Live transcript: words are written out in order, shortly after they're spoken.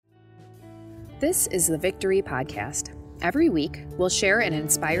This is the Victory Podcast. Every week, we'll share an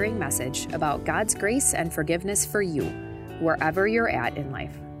inspiring message about God's grace and forgiveness for you, wherever you're at in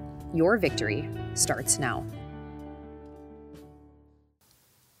life. Your victory starts now.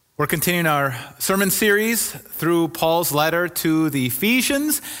 We're continuing our sermon series through Paul's letter to the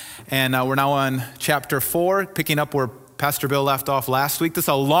Ephesians, and we're now on chapter 4, picking up where Pastor Bill left off last week. This is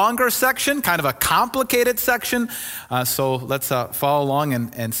a longer section, kind of a complicated section, so let's follow along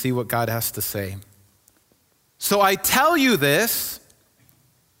and see what God has to say. So I tell you this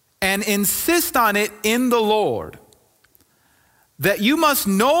and insist on it in the Lord, that you must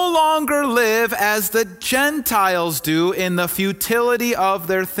no longer live as the Gentiles do in the futility of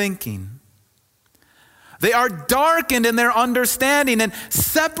their thinking. They are darkened in their understanding and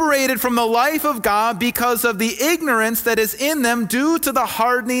separated from the life of God because of the ignorance that is in them due to the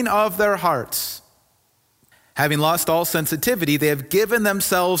hardening of their hearts. Having lost all sensitivity, they have given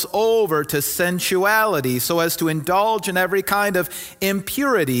themselves over to sensuality so as to indulge in every kind of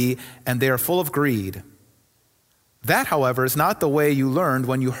impurity, and they are full of greed. That, however, is not the way you learned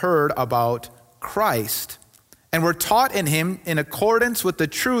when you heard about Christ and were taught in him in accordance with the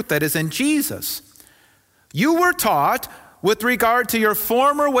truth that is in Jesus. You were taught, with regard to your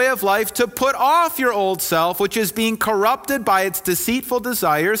former way of life, to put off your old self, which is being corrupted by its deceitful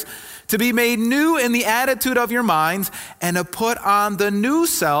desires, to be made new in the attitude of your minds, and to put on the new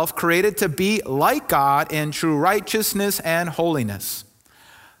self, created to be like God in true righteousness and holiness.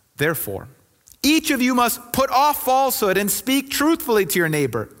 Therefore, each of you must put off falsehood and speak truthfully to your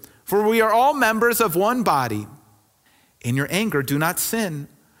neighbor, for we are all members of one body. In your anger, do not sin.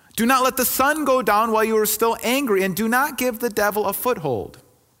 Do not let the sun go down while you are still angry, and do not give the devil a foothold.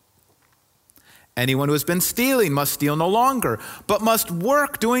 Anyone who has been stealing must steal no longer, but must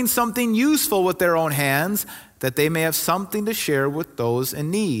work doing something useful with their own hands, that they may have something to share with those in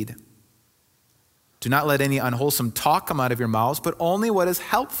need. Do not let any unwholesome talk come out of your mouths, but only what is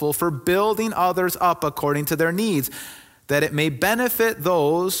helpful for building others up according to their needs, that it may benefit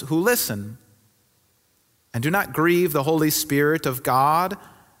those who listen. And do not grieve the Holy Spirit of God,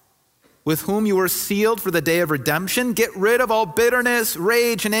 with whom you were sealed for the day of redemption. Get rid of all bitterness,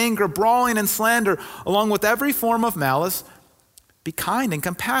 rage, and anger, brawling and slander, along with every form of malice. Be kind and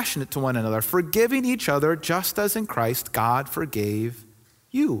compassionate to one another, forgiving each other, just as in Christ God forgave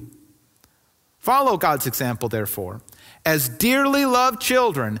you. Follow God's example, therefore, as dearly loved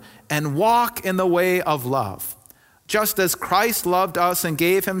children, and walk in the way of love, just as Christ loved us and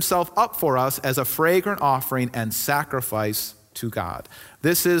gave himself up for us as a fragrant offering and sacrifice to God.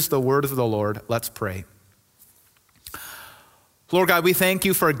 This is the word of the Lord. Let's pray. Lord God, we thank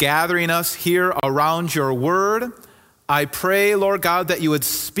you for gathering us here around your word. I pray, Lord God, that you would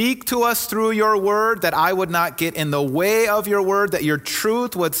speak to us through your word, that I would not get in the way of your word, that your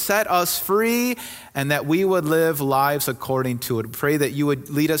truth would set us free, and that we would live lives according to it. Pray that you would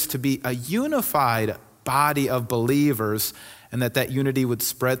lead us to be a unified body of believers, and that that unity would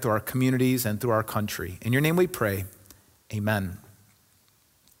spread through our communities and through our country. In your name we pray. Amen.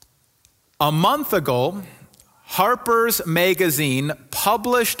 A month ago, Harper's Magazine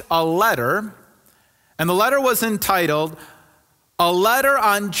published a letter, and the letter was entitled, "A Letter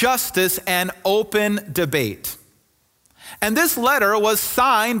on Justice and Open Debate." And this letter was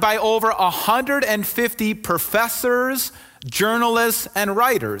signed by over 150 professors, journalists, and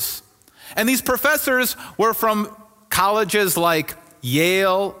writers. And these professors were from colleges like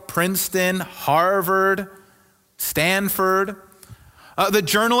Yale, Princeton, Harvard, Stanford. The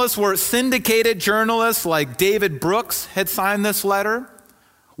journalists were syndicated journalists like David Brooks had signed this letter.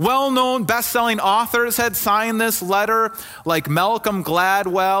 Well-known best-selling authors had signed this letter like Malcolm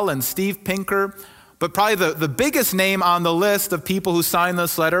Gladwell and Steve Pinker. But probably the biggest name on the list of people who signed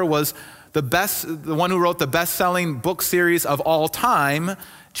this letter was the one who wrote the best-selling book series of all time,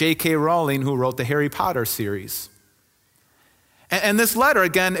 J.K. Rowling, who wrote the Harry Potter series. And this letter,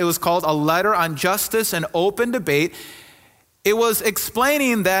 again, it was called A Letter on Justice and Open Debate. It was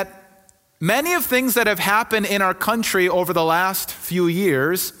explaining that many of things that have happened in our country over the last few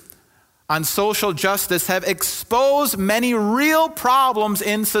years on social justice have exposed many real problems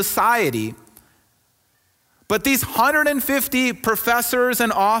in society. But these 150 professors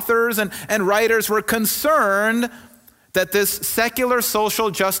and authors and writers were concerned that this secular social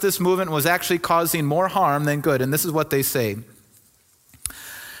justice movement was actually causing more harm than good. And this is what they say.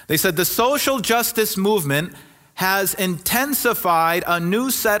 They said, the social justice movement has intensified a new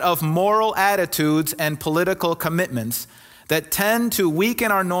set of moral attitudes and political commitments that tend to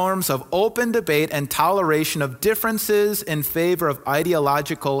weaken our norms of open debate and toleration of differences in favor of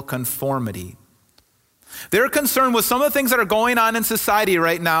ideological conformity. They're concerned with some of the things that are going on in society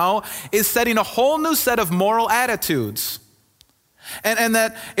right now is setting a whole new set of moral attitudes. And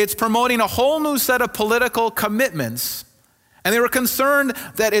that it's promoting a whole new set of political commitments. And they were concerned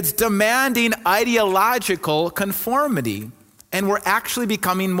that it's demanding ideological conformity. And we're actually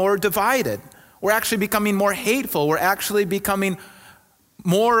becoming more divided. We're actually becoming more hateful. We're actually becoming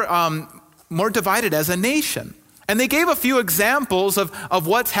more divided as a nation. And they gave a few examples of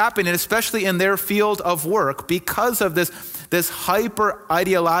what's happening, especially in their field of work, because of this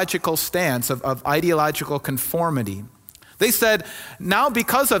hyper-ideological stance of ideological conformity. They said, now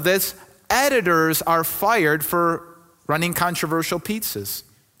because of this, editors are fired for running controversial pieces.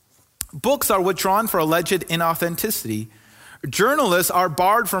 Books are withdrawn for alleged inauthenticity. Journalists are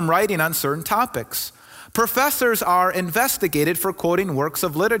barred from writing on certain topics. Professors are investigated for quoting works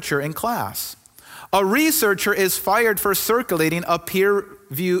of literature in class. A researcher is fired for circulating a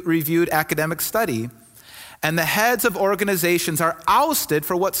peer-reviewed academic study. And the heads of organizations are ousted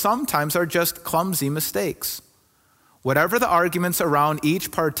for what sometimes are just clumsy mistakes. Whatever the arguments around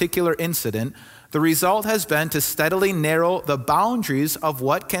each particular incident, the result has been to steadily narrow the boundaries of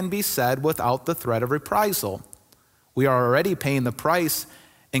what can be said without the threat of reprisal. We are already paying the price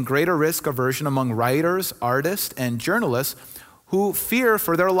in greater risk aversion among writers, artists, and journalists who fear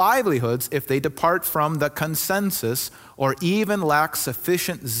for their livelihoods if they depart from the consensus or even lack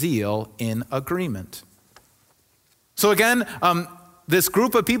sufficient zeal in agreement. So again, this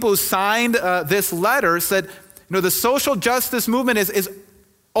group of people who signed this letter said, the social justice movement is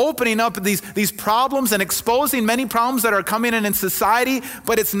opening up these problems and exposing many problems that are coming in society,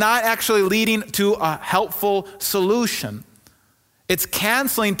 but it's not actually leading to a helpful solution. It's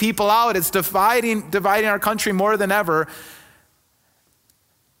canceling people out. It's dividing our country more than ever.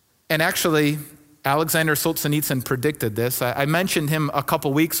 And actually, Alexander Solzhenitsyn predicted this. I mentioned him a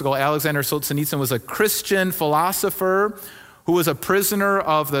couple weeks ago. Alexander Solzhenitsyn was a Christian philosopher who was a prisoner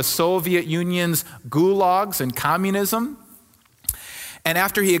of the Soviet Union's gulags and communism. And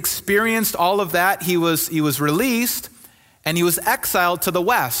after he experienced all of that, he was released and he was exiled to the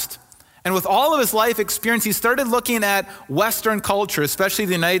West. And with all of his life experience, he started looking at Western culture, especially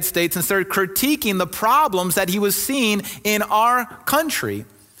the United States, and started critiquing the problems that he was seeing in our country.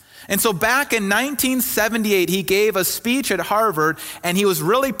 And so back in 1978, he gave a speech at Harvard, and he was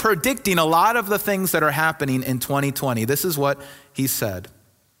really predicting a lot of the things that are happening in 2020. This is what he said.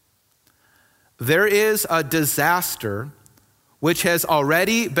 There is a disaster which has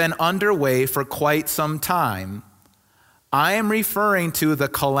already been underway for quite some time. I am referring to the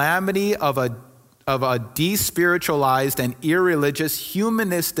calamity of a despiritualized and irreligious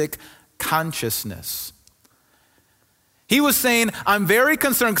humanistic consciousness. He was saying, I'm very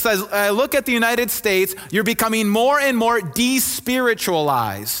concerned because as I look at the United States, you're becoming more and more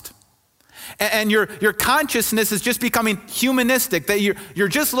despiritualized. And your consciousness is just becoming humanistic, that you're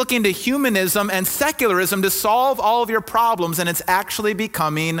just looking to humanism and secularism to solve all of your problems, and it's actually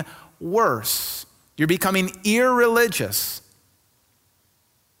becoming worse. You're becoming irreligious.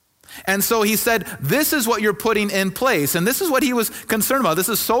 And so he said, this is what you're putting in place. And this is what he was concerned about. This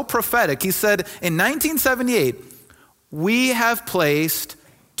is so prophetic. He said, in 1978, we have placed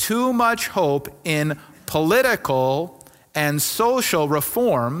too much hope in political and social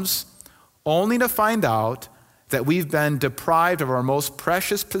reforms only to find out that we've been deprived of our most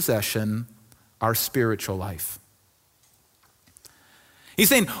precious possession, our spiritual life. He's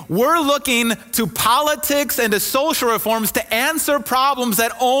saying we're looking to politics and to social reforms to answer problems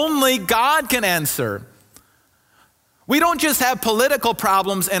that only God can answer. We don't just have political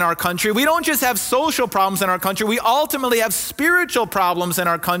problems in our country. We don't just have social problems in our country. We ultimately have spiritual problems in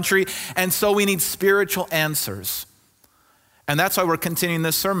our country, and so we need spiritual answers. And that's why we're continuing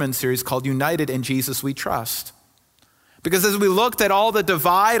this sermon series called United in Jesus We Trust. Because as we looked at all the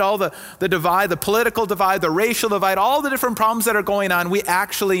divide, the political divide, the racial divide, all the different problems that are going on, we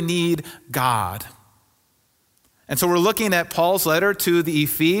actually need God. And so we're looking at Paul's letter to the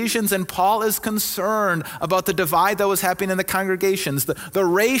Ephesians, and Paul is concerned about the divide that was happening in the congregations, the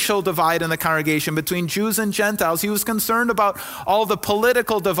racial divide in the congregation between Jews and Gentiles. He was concerned about all the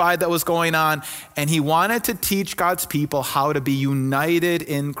political divide that was going on, and he wanted to teach God's people how to be united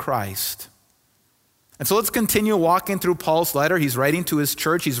in Christ. And so let's continue walking through Paul's letter. He's writing to his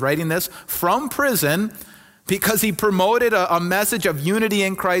church. He's writing this from prison because he promoted a message of unity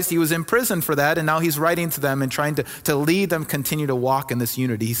in Christ. He was in prison for that, and now he's writing to them and trying to lead them continue to walk in this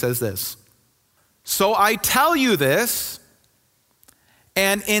unity. He says this, "So I tell you this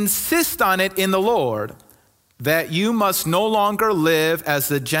and insist on it in the Lord, that you must no longer live as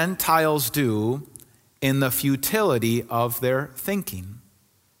the Gentiles do in the futility of their thinking.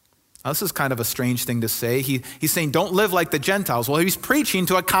 Now, this is kind of a strange thing to say. He's saying, don't live like the Gentiles. Well, he's preaching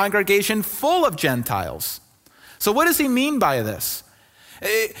to a congregation full of Gentiles. So what does he mean by this?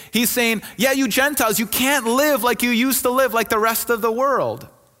 He's saying, yeah, you Gentiles, you can't live like you used to live, like the rest of the world.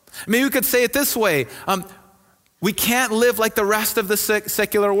 Maybe we could say it this way. We can't live like the rest of the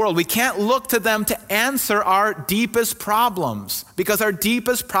secular world. We can't look to them to answer our deepest problems, because our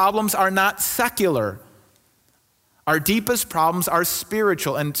deepest problems are not secular. Our deepest problems are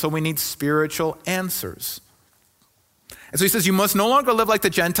spiritual, and so we need spiritual answers. And so he says, you must no longer live like the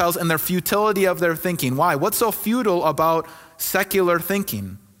Gentiles in their futility of their thinking. Why? What's so futile about secular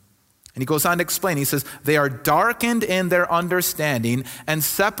thinking? And he goes on to explain. He says, they are darkened in their understanding and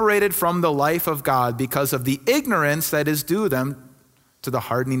separated from the life of God because of the ignorance that is due them to the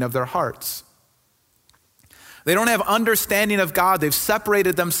hardening of their hearts. They don't have understanding of God. They've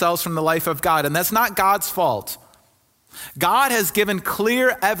separated themselves from the life of God, and that's not God's fault. God has given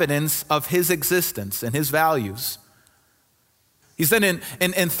clear evidence of his existence and his values. He's done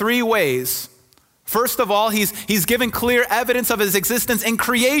in three ways. First of all, he's given clear evidence of his existence in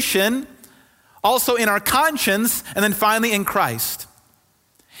creation, also in our conscience, and then finally in Christ.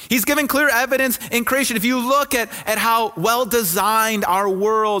 He's given clear evidence in creation. If you look at how well-designed our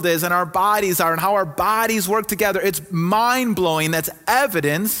world is and our bodies are and how our bodies work together, it's mind-blowing. That's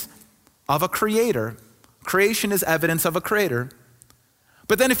evidence of a creator. Creation is evidence of a creator.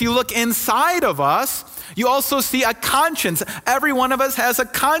 But then if you look inside of us, you also see a conscience. Every one of us has a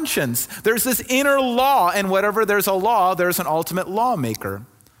conscience. There's this inner law, and wherever there's a law, there's an ultimate lawmaker.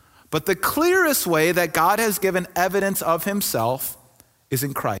 But the clearest way that God has given evidence of himself is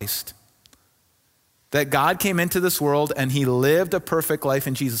in Christ. That God came into this world and he lived a perfect life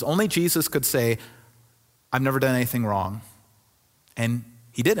in Jesus. Only Jesus could say, I've never done anything wrong. And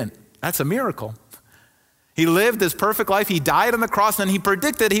he didn't. That's a miracle. He lived this perfect life. He died on the cross, and he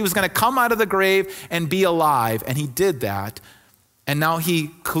predicted he was going to come out of the grave and be alive. And he did that. And now he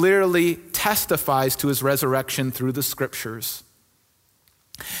clearly testifies to his resurrection through the scriptures.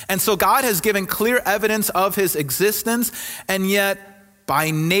 And so God has given clear evidence of his existence, and yet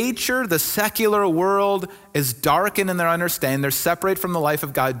by nature, the secular world is darkened in their understanding. They're separated from the life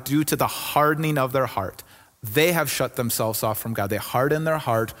of God due to the hardening of their heart. They have shut themselves off from God. They harden their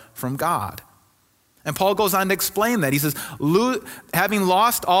heart from God. And Paul goes on to explain that. He says, having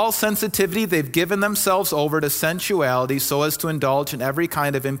lost all sensitivity, they've given themselves over to sensuality so as to indulge in every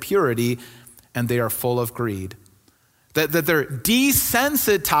kind of impurity, and they are full of greed. That they're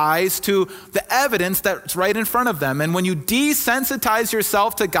desensitized to the evidence that's right in front of them. And when you desensitize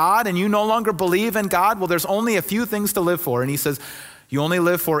yourself to God and you no longer believe in God, well, there's only a few things to live for. And he says, you only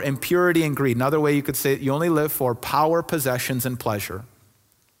live for impurity and greed. Another way you could say it, you only live for power, possessions, and pleasure.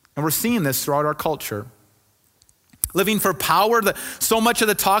 And we're seeing this throughout our culture. Living for power, so much of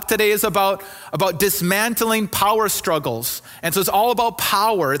the talk today is about dismantling power struggles. And so it's all about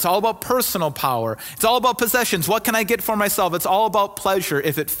power. It's all about personal power. It's all about possessions. What can I get for myself? It's all about pleasure.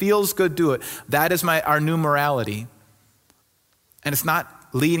 If it feels good, do it. That is our new morality. And it's not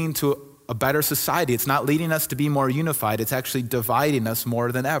leading to a better society. It's not leading us to be more unified. It's actually dividing us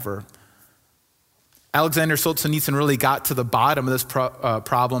more than ever. Alexander Solzhenitsyn really got to the bottom of this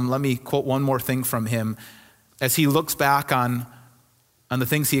problem. Let me quote one more thing from him as he looks back on the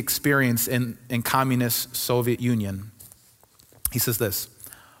things he experienced in communist Soviet Union. He says this: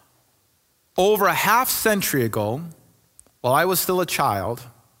 over a half century ago, while I was still a child,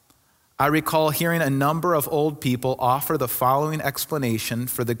 I recall hearing a number of old people offer the following explanation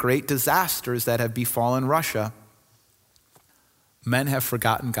for the great disasters that have befallen Russia. Men have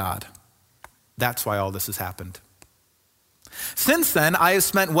forgotten God. That's why all this has happened. Since then, I have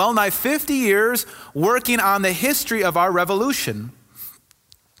spent well nigh 50 years working on the history of our revolution.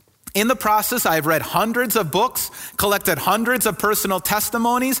 In the process, I have read hundreds of books, collected hundreds of personal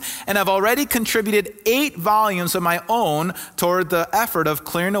testimonies, and have already contributed 8 volumes of my own toward the effort of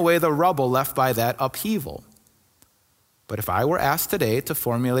clearing away the rubble left by that upheaval. But if I were asked today to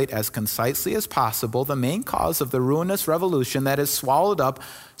formulate as concisely as possible the main cause of the ruinous revolution that has swallowed up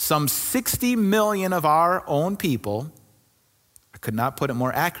some 60 million of our own people, I could not put it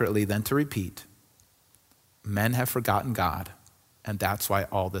more accurately than to repeat: men have forgotten God, and that's why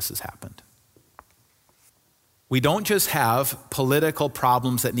all this has happened. We don't just have political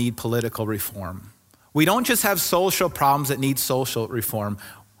problems that need political reform. We don't just have social problems that need social reform.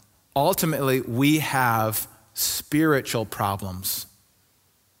 Ultimately, we have spiritual problems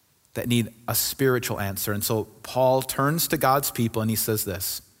that need a spiritual answer. And so Paul turns to God's people and he says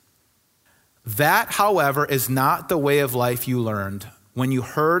this: that, however, is not the way of life you learned when you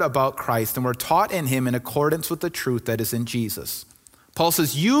heard about Christ and were taught in him in accordance with the truth that is in Jesus. Paul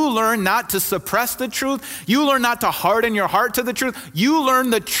says, you learn not to suppress the truth. You learn not to harden your heart to the truth. You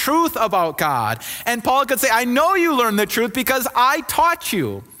learn the truth about God. And Paul could say, I know you learned the truth because I taught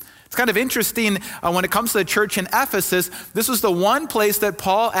you. It's kind of interesting when it comes to the church in Ephesus, this was the one place that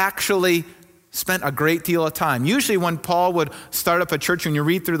Paul actually spent a great deal of time. Usually when Paul would start up a church, when you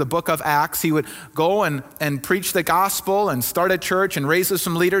read through the book of Acts, he would go and preach the gospel and start a church and raise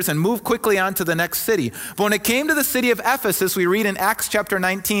some leaders and move quickly on to the next city. But when it came to the city of Ephesus, we read in Acts chapter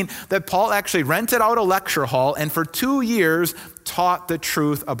 19 that Paul actually rented out a lecture hall and for 2 years taught the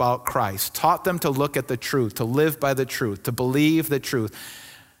truth about Christ, taught them to look at the truth, to live by the truth, to believe the truth,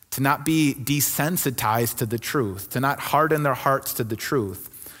 to not be desensitized to the truth, to not harden their hearts to the truth.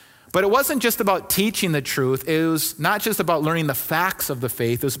 But it wasn't just about teaching the truth. It was not just about learning the facts of the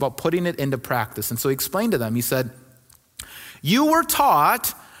faith. It was about putting it into practice. And so he explained to them, he said, you were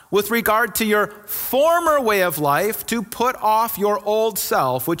taught with regard to your former way of life to put off your old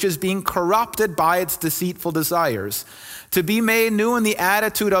self, which is being corrupted by its deceitful desires, to be made new in the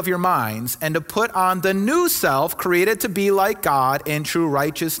attitude of your minds, and to put on the new self created to be like God in true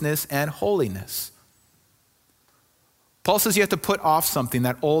righteousness and holiness. Paul says you have to put off something,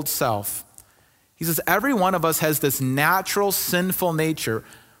 that old self. He says every one of us has this natural sinful nature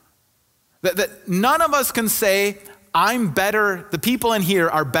that none of us can say, I'm better, the people in here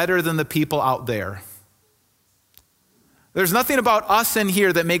are better than the people out there. There's nothing about us in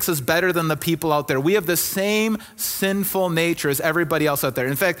here that makes us better than the people out there. We have the same sinful nature as everybody else out there.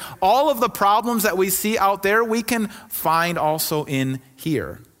 In fact, all of the problems that we see out there, we can find also in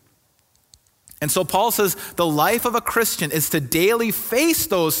here. And so Paul says the life of a Christian is to daily face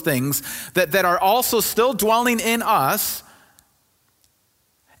those things that are also still dwelling in us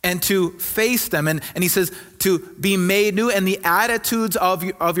and to face them. And he says to be made new in the attitudes of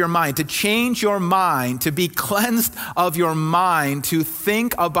your mind, to change your mind, to be cleansed of your mind, to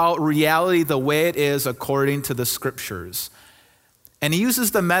think about reality the way it is according to the scriptures. And he uses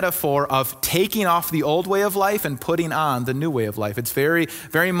the metaphor of taking off the old way of life and putting on the new way of life. It's very,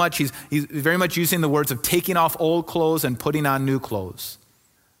 very much, he's very much using the words of taking off old clothes and putting on new clothes.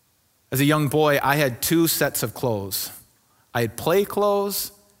 As a young boy, I had 2 sets of clothes. I had play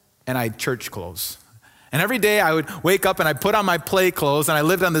clothes and I had church clothes. And every day I would wake up and I'd put on my play clothes, and I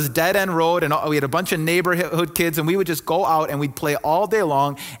lived on this dead end road, and we had a bunch of neighborhood kids, and we would just go out and we'd play all day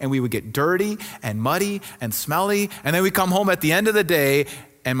long, and we would get dirty and muddy and smelly, and then we'd come home at the end of the day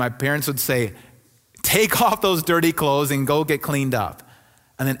and my parents would say, take off those dirty clothes and go get cleaned up.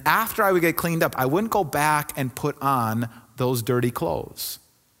 And then after I would get cleaned up, I wouldn't go back and put on those dirty clothes.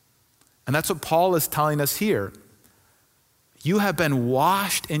 And that's what Paul is telling us here. You have been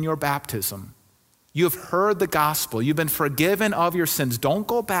washed in your baptism. You have heard the gospel. You've been forgiven of your sins. Don't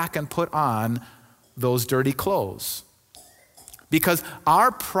go back and put on those dirty clothes. Because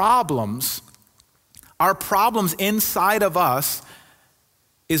our problems inside of us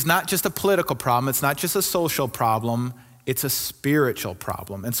is not just a political problem. It's not just a social problem. It's a spiritual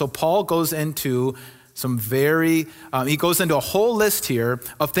problem. And so Paul goes into he goes into a whole list here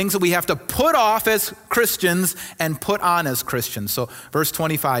of things that we have to put off as Christians and put on as Christians. So verse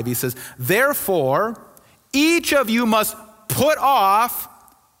 25, he says, therefore, each of you must put off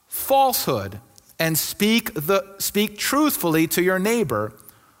falsehood and speak truthfully to your neighbor,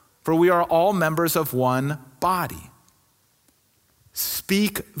 for we are all members of one body.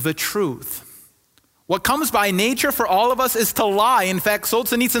 Speak the truth. What comes by nature for all of us is to lie. In fact,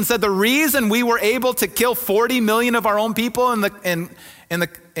 Solzhenitsyn said the reason we were able to kill 40 million of our own people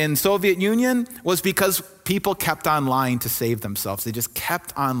in Soviet Union was because people kept on lying to save themselves. They just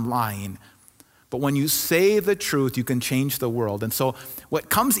kept on lying. But when you say the truth, you can change the world. And so what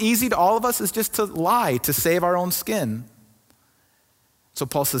comes easy to all of us is just to lie, to save our own skin. So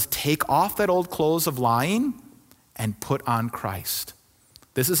Paul says, take off that old clothes of lying and put on Christ.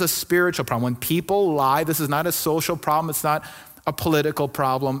 This is a spiritual problem. When people lie, this is not a social problem. It's not a political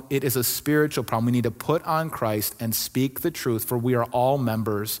problem. It is a spiritual problem. We need to put on Christ and speak the truth, for we are all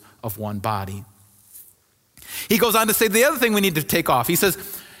members of one body. He goes on to say the other thing we need to take off. He says,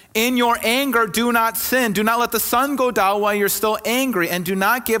 in your anger, do not sin. Do not let the sun go down while you're still angry, and do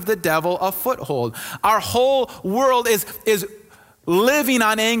not give the devil a foothold. Our whole world is living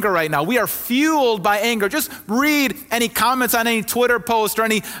on anger right now. We are fueled by anger. Just read any comments on any Twitter post or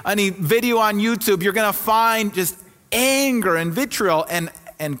any video on YouTube. You're going to find just anger and vitriol.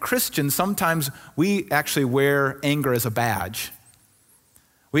 And Christians, sometimes we actually wear anger as a badge.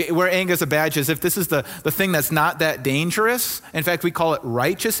 We wear anger as a badge as if this is the thing that's not that dangerous. In fact, we call it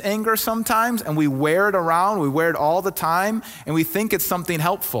righteous anger sometimes, and we wear it around. We wear it all the time, and we think it's something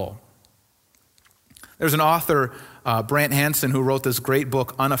helpful. There's an author Brant Hansen, who wrote this great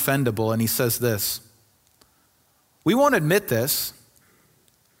book, Unoffendable, and he says this: "We won't admit this,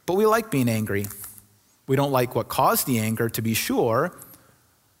 but we like being angry. We don't like what caused the anger, to be sure.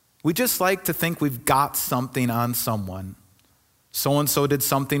 We just like to think we've got something on someone. So-and-so did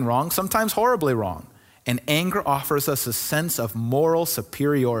something wrong, sometimes horribly wrong. And anger offers us a sense of moral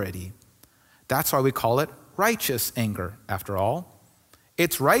superiority. That's why we call it righteous anger, after all.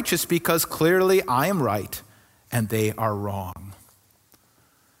 It's righteous because clearly I am right and they are wrong."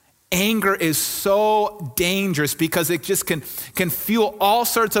 Anger is so dangerous because it just can fuel all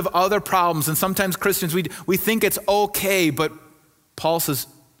sorts of other problems. And sometimes Christians, we think it's okay, but Paul says,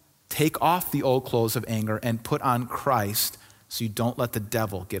 take off the old clothes of anger and put on Christ so you don't let the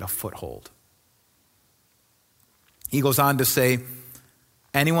devil get a foothold. He goes on to say,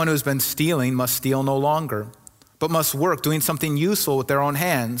 anyone who's been stealing must steal no longer, but must work, doing something useful with their own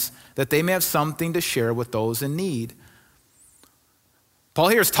hands, that they may have something to share with those in need. Paul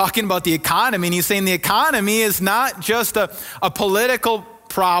here is talking about the economy, and he's saying the economy is not just a political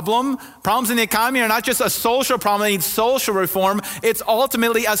problem. Problems in the economy are not just a social problem that needs social reform. It's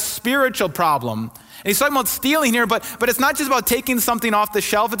ultimately a spiritual problem. And he's talking about stealing here, but it's not just about taking something off the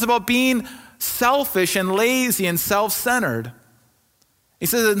shelf. It's about being selfish and lazy and self-centered. He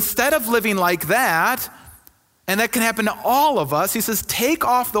says instead of living like that, and that can happen to all of us, he says take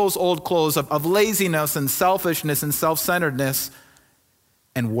off those old clothes of laziness and selfishness and self-centeredness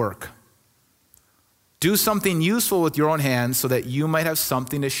and work. Do something useful with your own hands so that you might have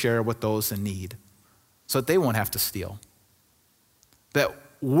something to share with those in need, so that they won't have to steal. That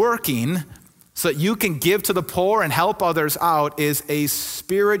working so that you can give to the poor and help others out is a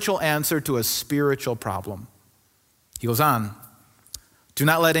spiritual answer to a spiritual problem. He goes on, do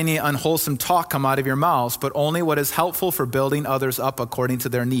not let any unwholesome talk come out of your mouths, but only what is helpful for building others up according to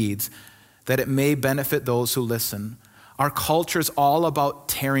their needs, that it may benefit those who listen. Our culture is all about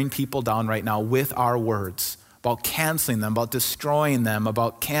tearing people down right now with our words, about canceling them, about destroying them,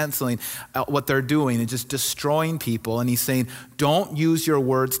 about canceling what they're doing and just destroying people. And he's saying, don't use your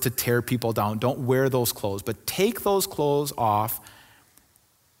words to tear people down. Don't wear those clothes, but take those clothes off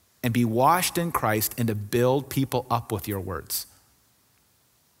and be washed in Christ and to build people up with your words.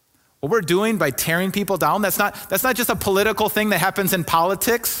 What we're doing by tearing people down, that's not just a political thing that happens in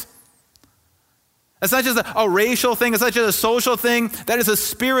politics. That's not just a racial thing. It's not just a social thing. That is a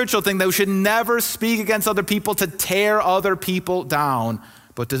spiritual thing that we should never speak against other people to tear other people down,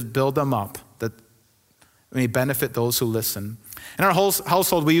 but to build them up, that may benefit those who listen. In our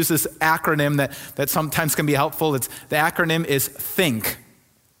household, we use this acronym that sometimes can be helpful. The acronym is THINK.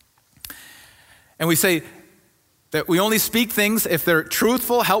 And we say that we only speak things if they're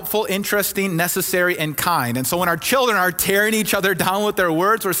truthful, helpful, interesting, necessary, and kind. And so when our children are tearing each other down with their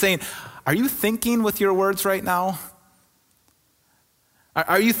words, we're saying, are you thinking with your words right now?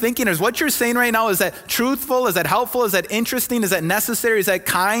 Are you thinking, is what you're saying right now, is that truthful? Is that helpful? Is that interesting? Is that necessary? Is that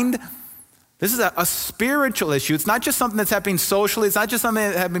kind? This is a spiritual issue. It's not just something that's happening socially. It's not just something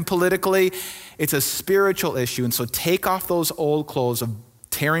that's happening politically. It's a spiritual issue. And so take off those old clothes of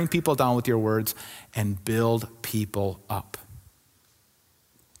tearing people down with your words and build people up.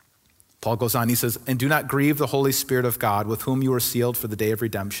 Paul goes on, he says, and do not grieve the Holy Spirit of God, with whom you were sealed for the day of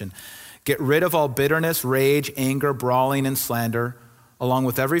redemption. Get rid of all bitterness, rage, anger, brawling, and slander, along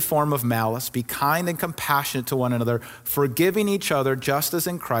with every form of malice. Be kind and compassionate to one another, forgiving each other, just as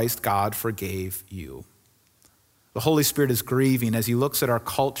in Christ God forgave you. The Holy Spirit is grieving as he looks at our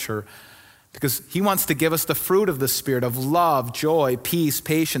culture, because he wants to give us the fruit of the Spirit of love, joy, peace,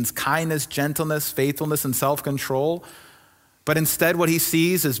 patience, kindness, gentleness, faithfulness, and self-control. But instead what he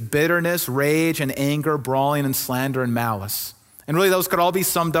sees is bitterness, rage, and anger, brawling, and slander, and malice. And really those could all be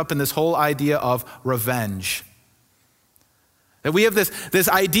summed up in this whole idea of revenge. That we have this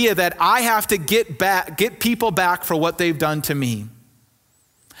idea that I have to get people back for what they've done to me.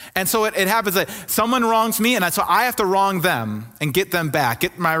 And so it happens that someone wrongs me, and so I have to wrong them and get them back,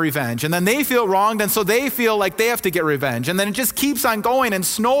 get my revenge. And then they feel wronged, and so they feel like they have to get revenge. And then it just keeps on going and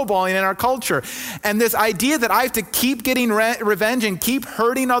snowballing in our culture. And this idea that I have to keep getting revenge and keep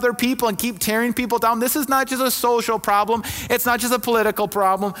hurting other people and keep tearing people down, this is not just a social problem. It's not just a political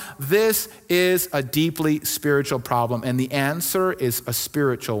problem. This is a deeply spiritual problem. And the answer is a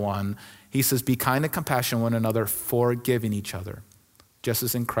spiritual one. He says, be kind and compassionate one another, forgiving each other. Just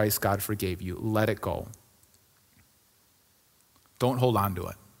as in Christ God forgave you. Let it go. Don't hold on to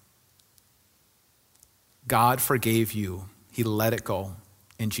it. God forgave you. He let it go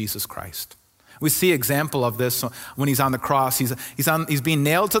in Jesus Christ. We see example of this when he's on the cross. He's being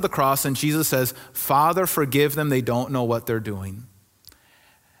nailed to the cross, and Jesus says, Father, forgive them. They don't know what they're doing.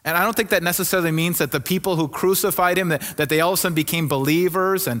 And I don't think that necessarily means that the people who crucified him, that they all of a sudden became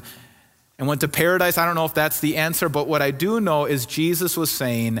believers and went to paradise. I don't know if that's the answer, but what I do know is Jesus was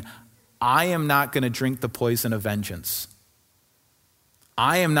saying, I am not going to drink the poison of vengeance.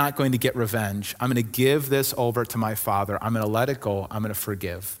 I am not going to get revenge. I'm going to give this over to my Father. I'm going to let it go. I'm going to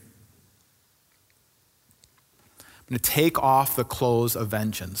forgive. I'm going to take off the clothes of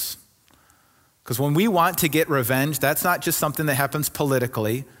vengeance. Because when we want to get revenge, that's not just something that happens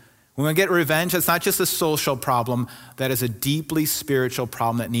politically. When we get revenge, that's not just a social problem. That is a deeply spiritual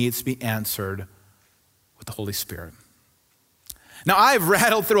problem that needs to be answered with the Holy Spirit. Now, I've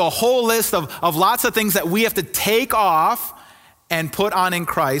rattled through a whole list of lots of things that we have to take off and put on in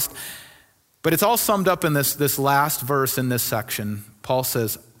Christ. But it's all summed up in this last verse in this section. Paul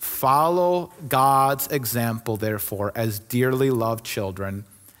says, follow God's example, therefore, as dearly loved children,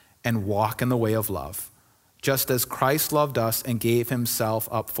 and walk in the way of love, just as Christ loved us and gave himself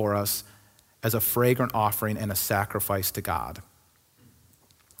up for us as a fragrant offering and a sacrifice to God.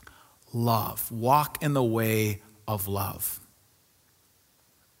 Love. Walk in the way of love.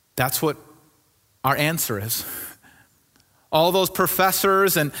 That's what our answer is. All those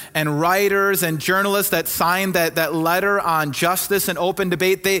professors and writers and journalists that signed that letter on justice and open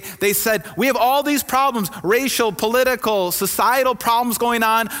debate, they said, we have all these problems, racial, political, societal problems going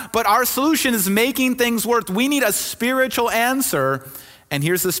on, but our solution is making things work. We need a spiritual answer. And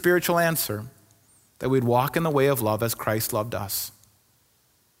here's the spiritual answer, that we'd walk in the way of love as Christ loved us.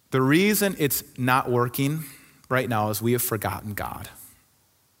 The reason it's not working right now is we have forgotten God.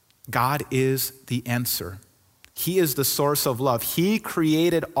 God is the answer. He is the source of love. He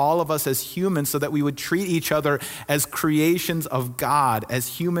created all of us as humans so that we would treat each other as creations of God,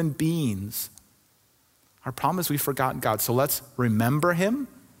 as human beings. Our problem is we've forgotten God. So let's remember him.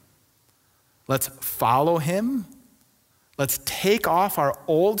 Let's follow him. Let's take off our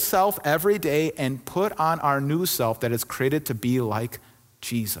old self every day and put on our new self that is created to be like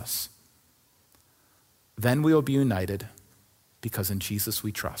Jesus. Then we will be united because in Jesus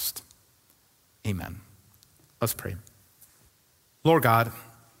we trust. Amen. Let's pray. Lord God,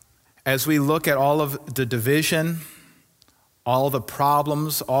 as we look at all of the division, all the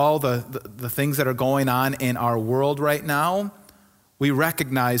problems, all the things that are going on in our world right now, we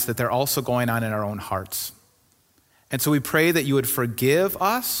recognize that they're also going on in our own hearts. And so we pray that you would forgive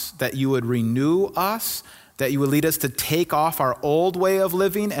us, that you would renew us, that you would lead us to take off our old way of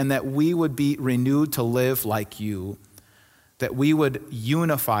living, and that we would be renewed to live like you, that we would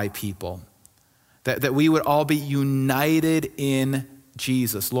unify people, that we would all be united in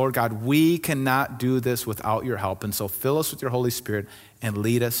Jesus. Lord God, we cannot do this without your help. And so fill us with your Holy Spirit and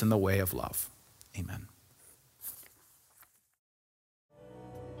lead us in the way of love. Amen.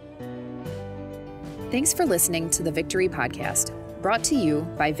 Thanks for listening to the Victory Podcast, brought to you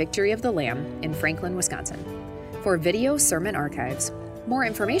by Victory of the Lamb in Franklin, Wisconsin. For video sermon archives, more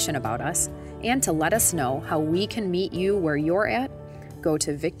information about us, and to let us know how we can meet you where you're at, go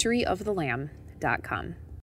to victoryofthelamb.com.